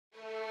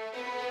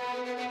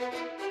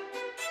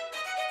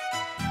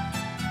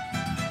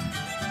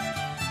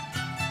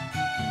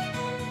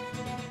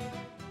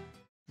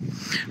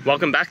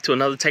Welcome back to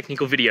another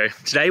technical video.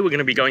 Today we're going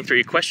to be going through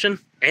your question,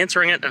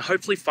 answering it, and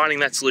hopefully finding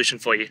that solution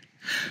for you.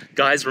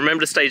 Guys,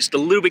 remember to stay just a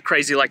little bit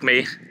crazy like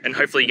me, and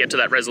hopefully you get to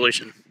that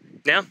resolution.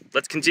 Now,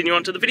 let's continue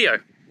on to the video.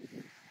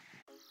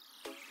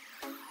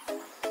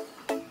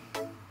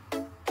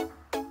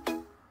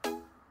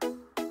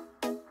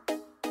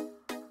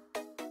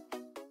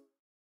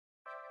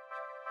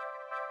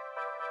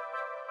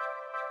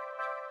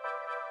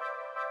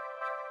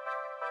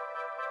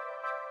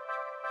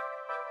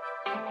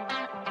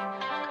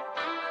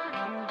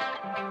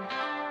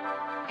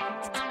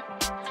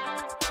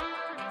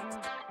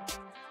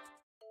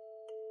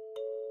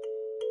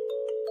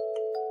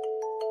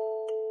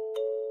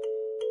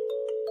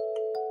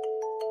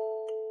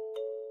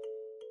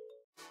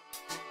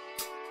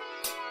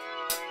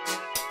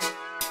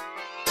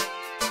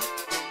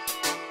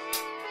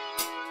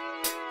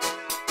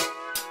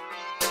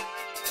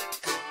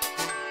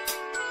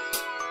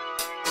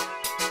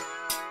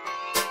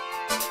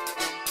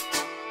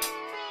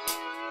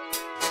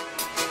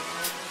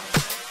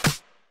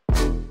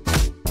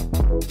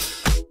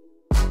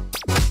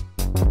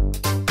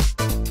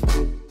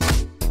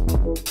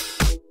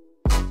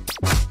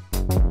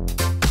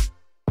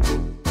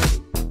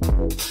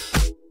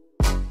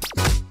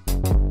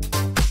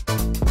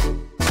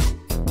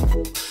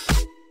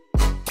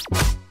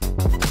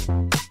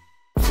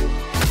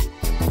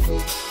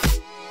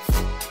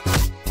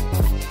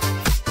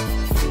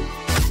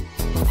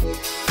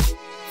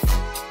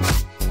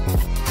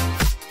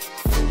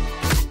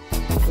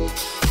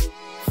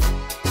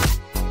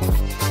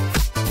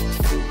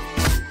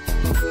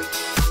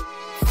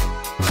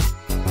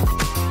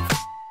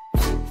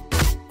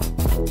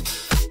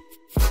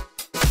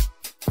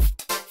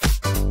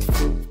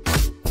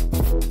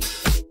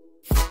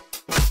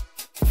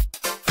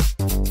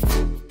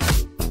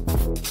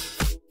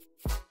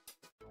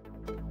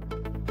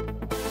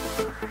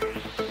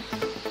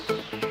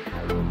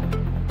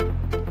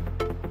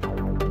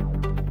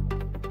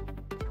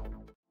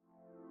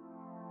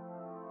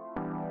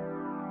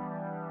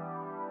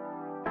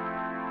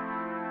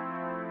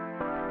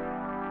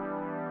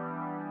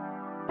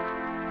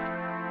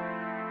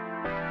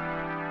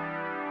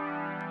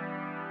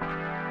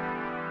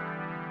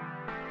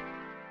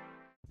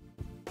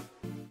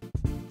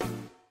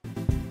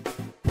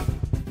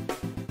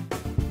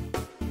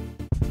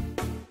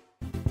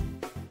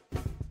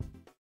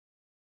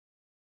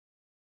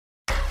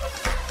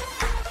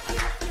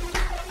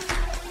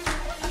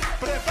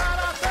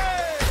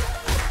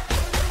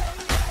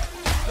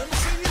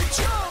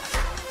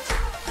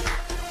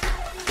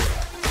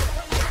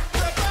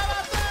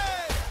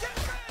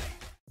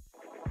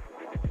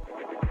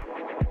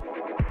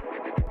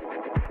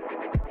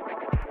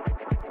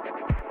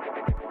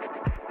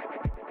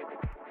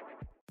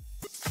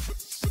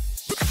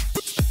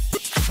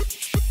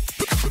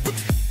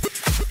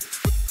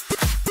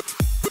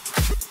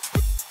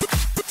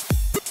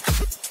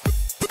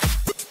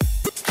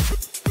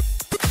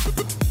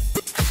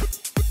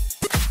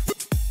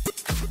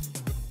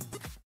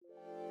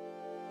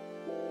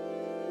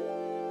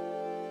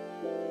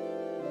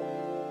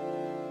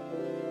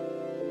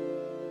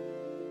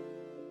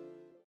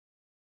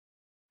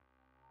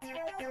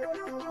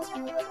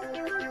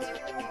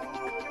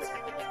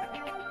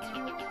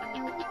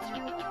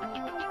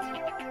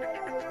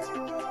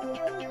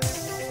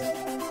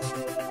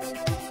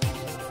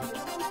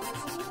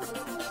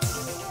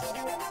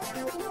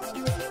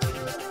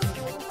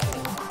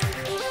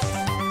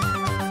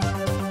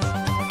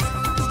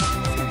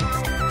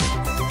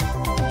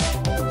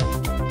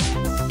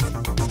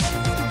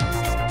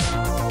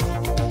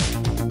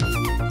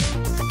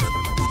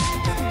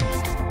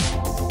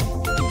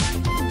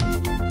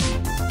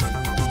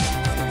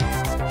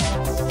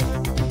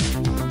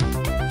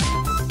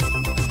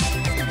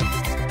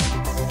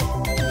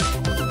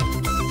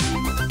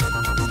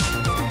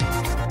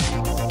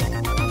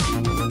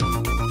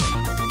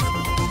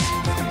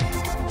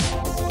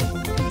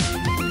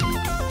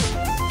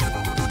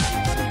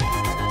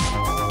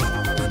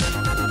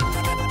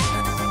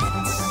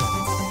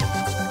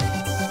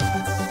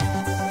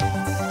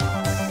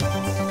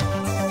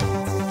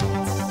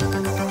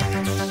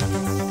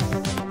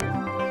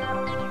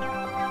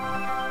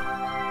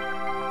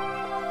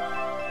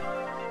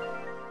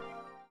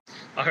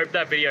 I hope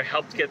that video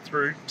helped get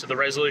through to the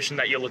resolution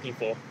that you're looking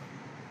for.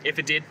 If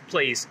it did,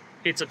 please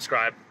hit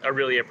subscribe. I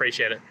really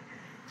appreciate it.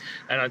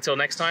 And until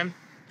next time,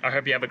 I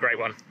hope you have a great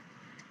one.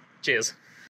 Cheers.